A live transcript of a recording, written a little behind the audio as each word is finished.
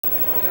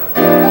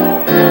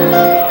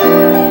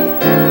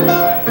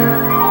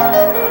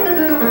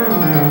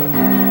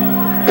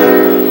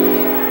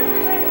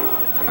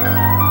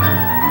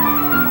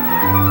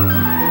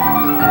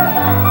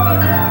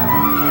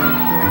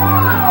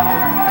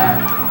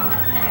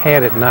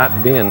had it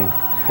not been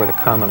for the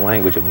common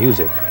language of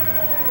music,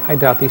 I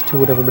doubt these two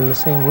would have ever been in the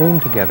same room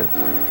together.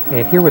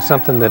 And here was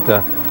something that,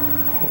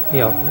 you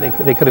know,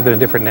 they could have been a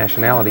different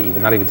nationality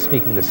even, not even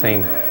speaking the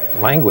same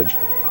language,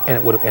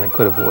 and it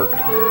could have worked.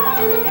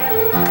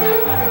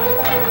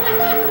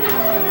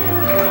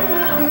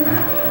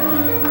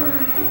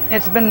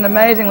 It's been an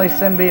amazingly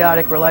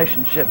symbiotic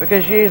relationship,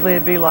 because usually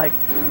it'd be like,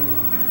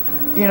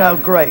 you know,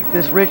 great,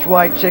 this rich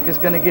white chick is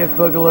going to give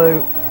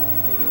Boogaloo,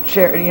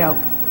 you know,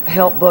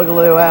 help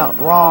Boogaloo out.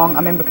 Wrong.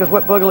 I mean, because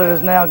what Boogaloo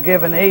is now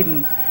giving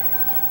Eden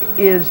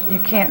is you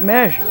can't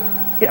measure.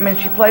 I mean,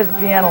 she plays the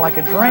piano like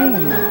a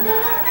dream now.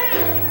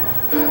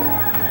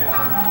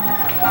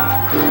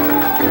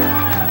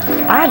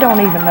 I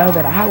don't even know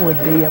that I would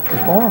be a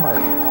performer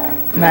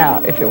now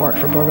if it weren't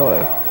for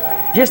Boogaloo.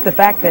 Just the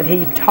fact that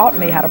he taught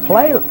me how to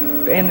play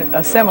in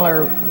a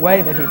similar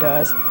way that he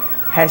does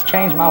has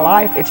changed my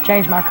life. It's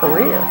changed my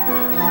career.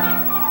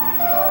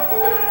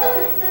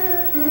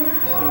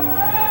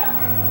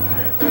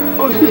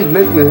 Oh, she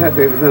makes me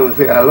happy every time I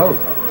say I love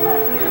her.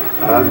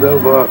 I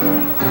love her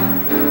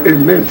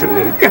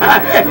immensely.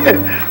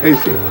 And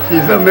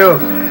she's something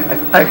else.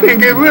 I can't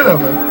get rid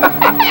of her.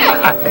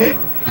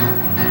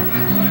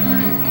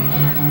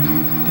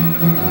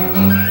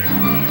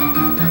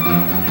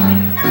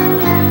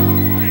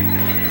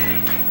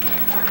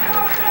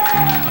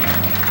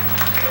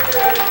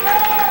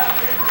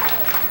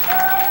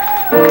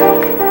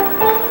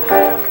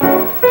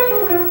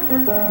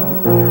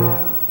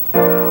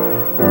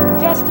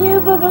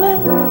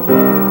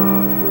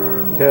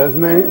 Just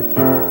me.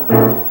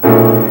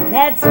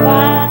 That's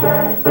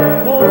why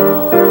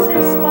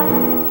roses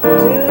smile to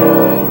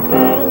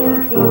cuddle and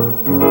coo.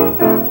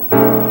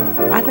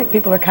 I think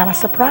people are kind of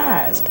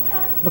surprised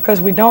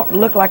because we don't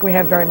look like we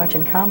have very much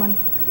in common,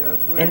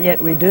 and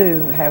yet we do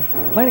have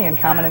plenty in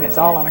common, and it's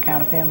all on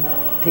account of him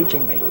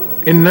teaching me.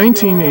 In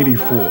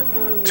 1984,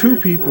 two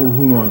people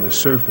who on the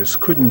surface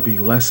couldn't be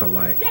less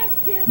alike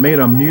made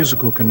a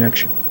musical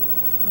connection,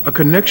 a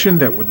connection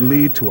that would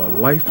lead to a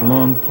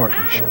lifelong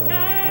partnership.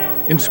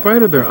 In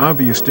spite of their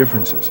obvious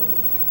differences,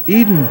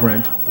 Eden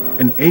Brent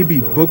and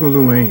A.B.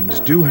 Boogaloo Ames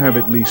do have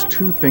at least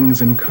two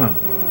things in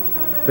common.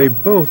 They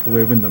both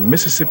live in the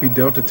Mississippi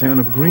Delta town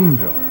of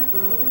Greenville.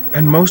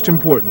 And most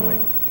importantly,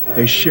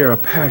 they share a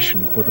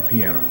passion for the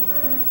piano.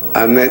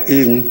 I met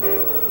Eden.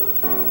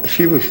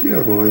 She was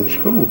still going to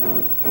school.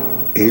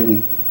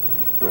 Eden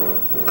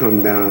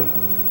come down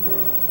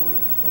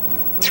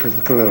to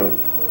the club,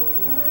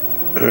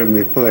 heard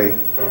me play,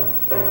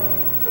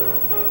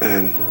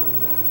 and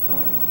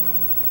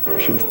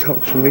she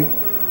talked to me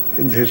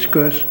and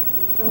discussed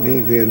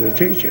me being the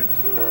teacher.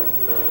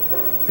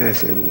 I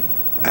said,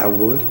 I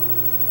would.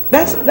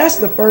 That's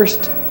the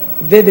first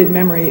vivid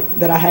memory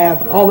that I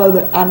have,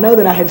 although I know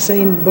that I had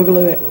seen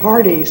Boogaloo at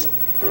parties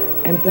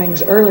and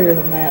things earlier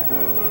than that.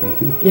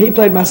 Mm-hmm. He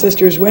played my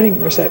sister's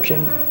wedding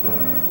reception.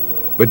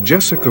 But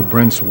Jessica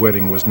Brent's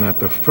wedding was not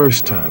the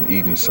first time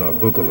Eden saw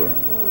Boogaloo.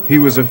 He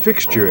was a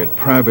fixture at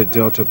private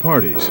Delta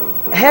parties.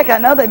 Heck, I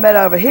know they met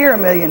over here a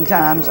million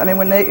times. I mean,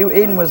 when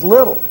Eden was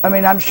little. I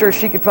mean, I'm sure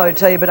she could probably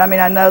tell you, but I mean,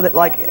 I know that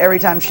like every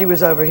time she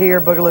was over here,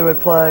 Boogaloo would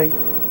play,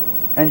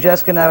 and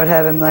Jessica and I would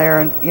have him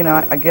there, and you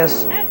know, I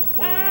guess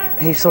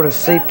he sort of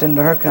seeped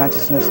into her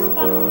consciousness.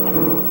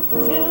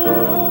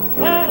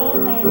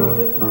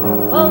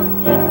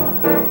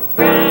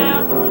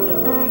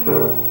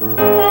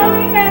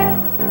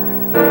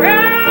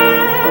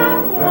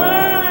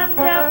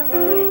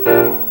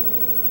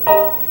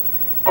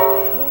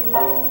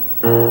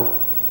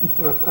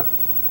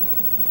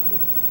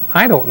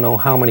 I don't know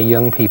how many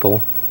young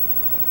people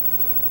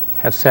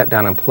have sat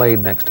down and played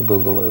next to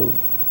Boogaloo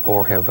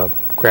or have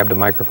grabbed a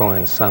microphone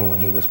and sung when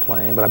he was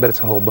playing, but I bet it's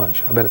a whole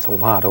bunch. I bet it's a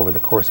lot over the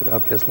course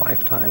of his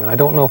lifetime. And I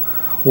don't know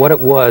what it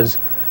was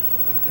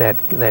that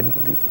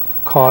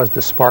caused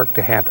the spark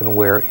to happen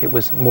where it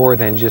was more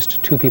than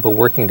just two people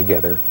working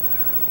together,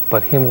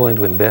 but him willing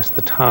to invest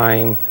the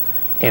time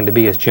and to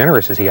be as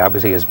generous as he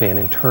obviously has been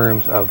in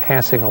terms of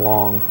passing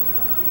along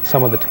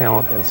some of the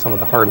talent and some of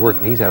the hard work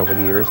that he's had over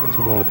the years. He's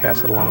willing to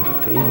pass it along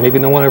to Eden. Maybe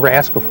no one ever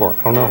asked before.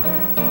 I don't know.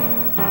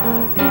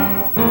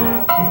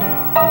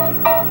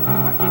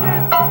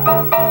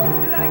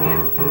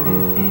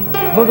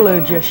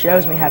 Boogaloo just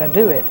shows me how to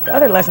do it. The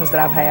other lessons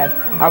that I've had,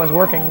 I was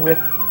working with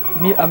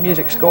a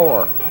music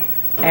score,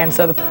 and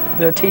so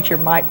the teacher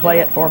might play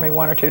it for me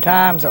one or two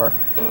times or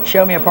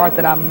show me a part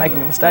that I'm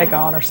making a mistake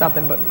on or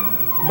something, but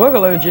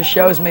Boogaloo just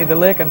shows me the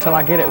lick until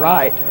I get it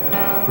right.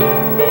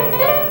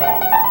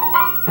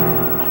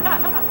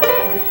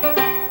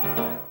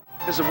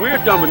 It's a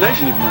weird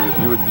combination, if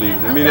you would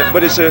believe. I mean,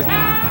 but it's a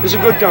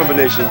good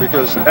combination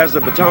because as the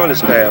baton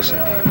is passed,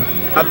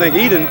 I think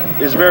Eden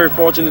is very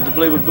fortunate to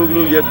play with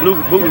Boogaloo, yet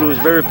Boogaloo is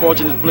very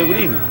fortunate to play with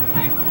Eden.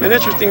 And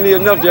interestingly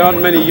enough, there aren't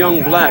many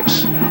young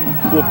blacks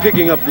who are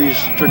picking up these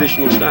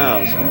traditional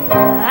styles.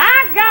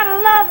 I got a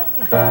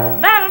lovin'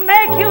 that'll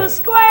make you a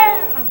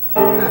square,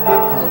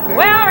 okay.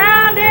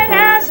 Well-rounded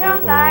as you're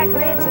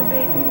likely to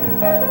be.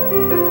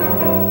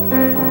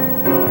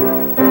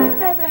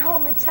 Baby,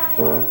 hold me tight.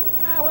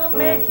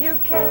 Make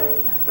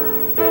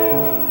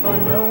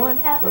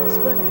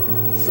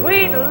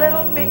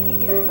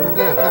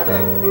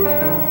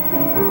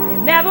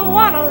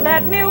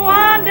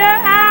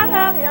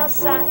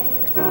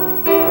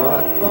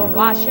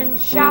washing,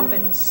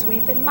 shopping,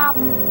 sweeping,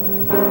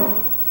 mopping.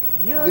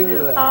 You'll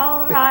do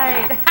all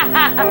right.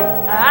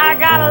 I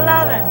got a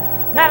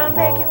lovin' that'll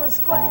make you a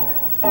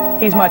square.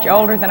 He's much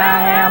older than I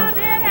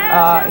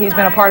am. He's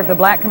been a part of the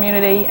black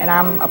community, and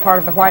I'm a part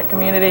of the white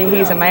community.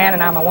 He's a man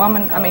and I'm a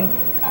woman. I mean,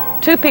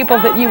 two people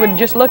that you would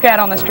just look at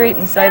on the street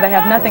and say they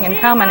have nothing in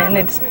common, and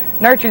it's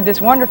nurtured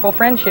this wonderful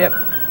friendship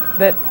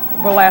that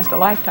will last a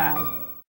lifetime.